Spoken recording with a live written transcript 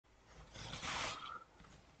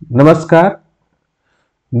Namaskar.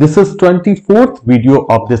 This is 24th video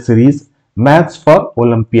of the series Maths for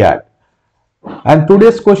Olympiad. And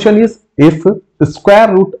today's question is, if the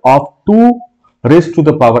square root of 2 raised to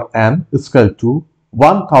the power n is equal to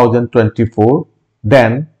 1024,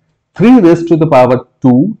 then 3 raised to the power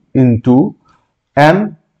 2 into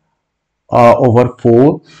n over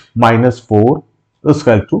 4 minus 4 is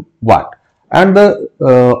equal to what? And the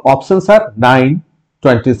options are 9,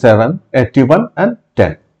 27, 81 and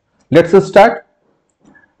 10. Let's start.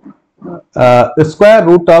 The square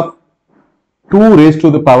root of 2 raised to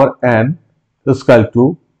the power n is equal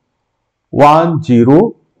to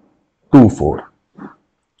 1024,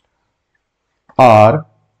 or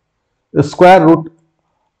the square root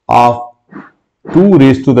of 2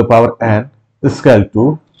 raised to the power n is equal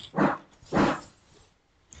to,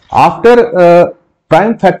 after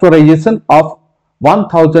prime factorization of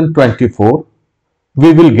 1024,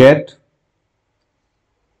 we will get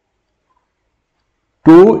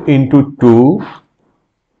 2 into 2,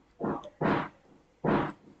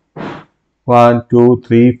 1, 2,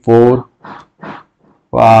 3, 4,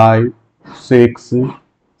 5, 6,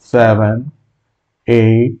 7,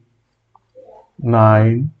 8,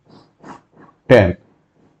 9, 10.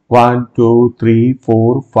 1, 2, 3,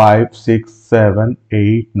 4, 5, 6, 7,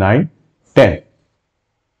 8, 9, 10.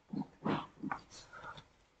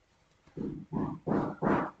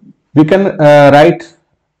 We can write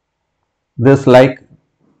this like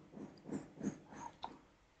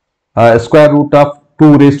square root of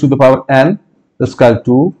 2 raised to the power n is equal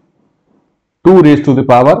to 2 raised to the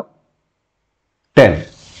power 10.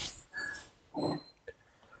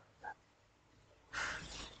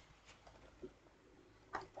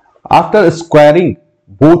 After squaring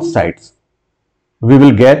both sides, we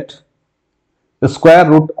will get the square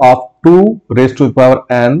root of 2 raised to the power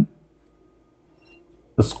n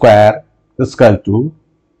square is equal to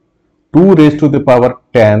 2 raised to the power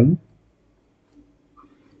 10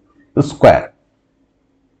 square.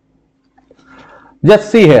 Just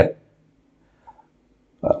see here,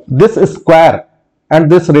 this square and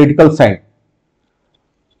this radical sign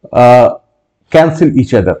cancel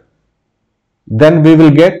each other. Then we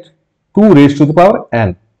will get 2 raised to the power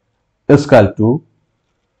n is equal to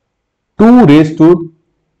 2 raised to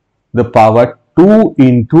the power 2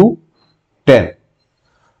 into 10.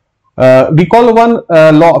 Recall one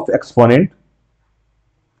law of exponent.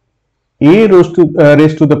 A raised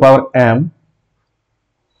to the power m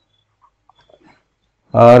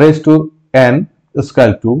raised to n is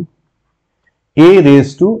equal to a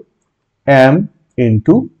raised to m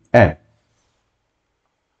into n.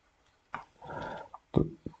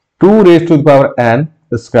 2 raised to the power n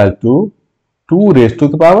is equal to 2 raised to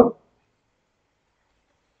the power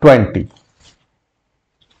 20.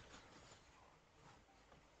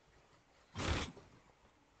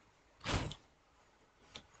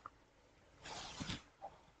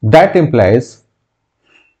 That implies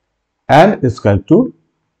n is equal to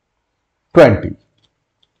 20.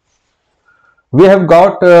 We have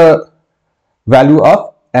got value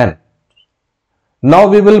of n. Now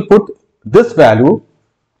we will put this value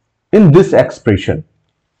in this expression.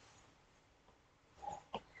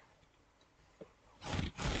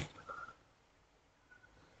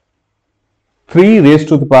 Three raised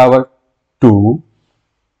to the power 2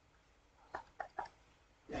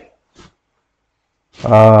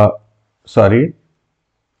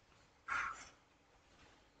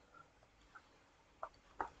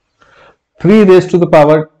 3 raised to the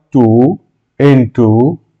power 2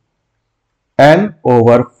 into n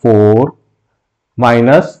over 4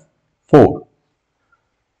 minus 4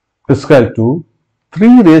 is equal to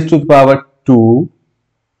 3 raised to the power 2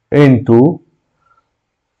 into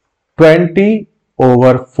 20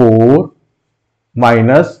 over 4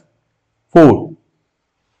 minus 4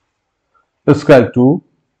 is equal to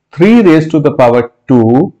 3 raised to the power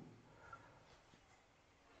 2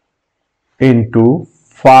 into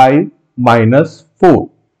 5 minus 4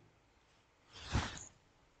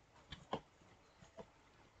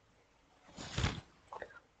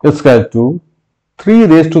 is equal to 3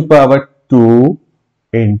 raised to the power 2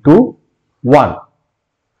 into 1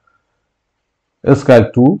 is equal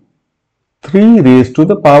to 3 raised to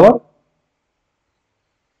the power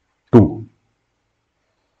 2.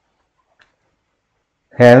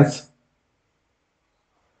 Hence,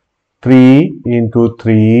 3 into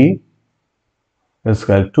 3 is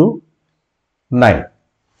equal to 9.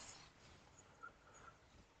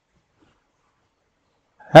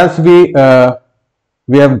 Hence, we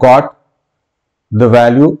have got the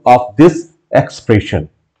value of this expression,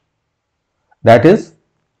 that is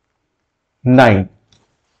 9.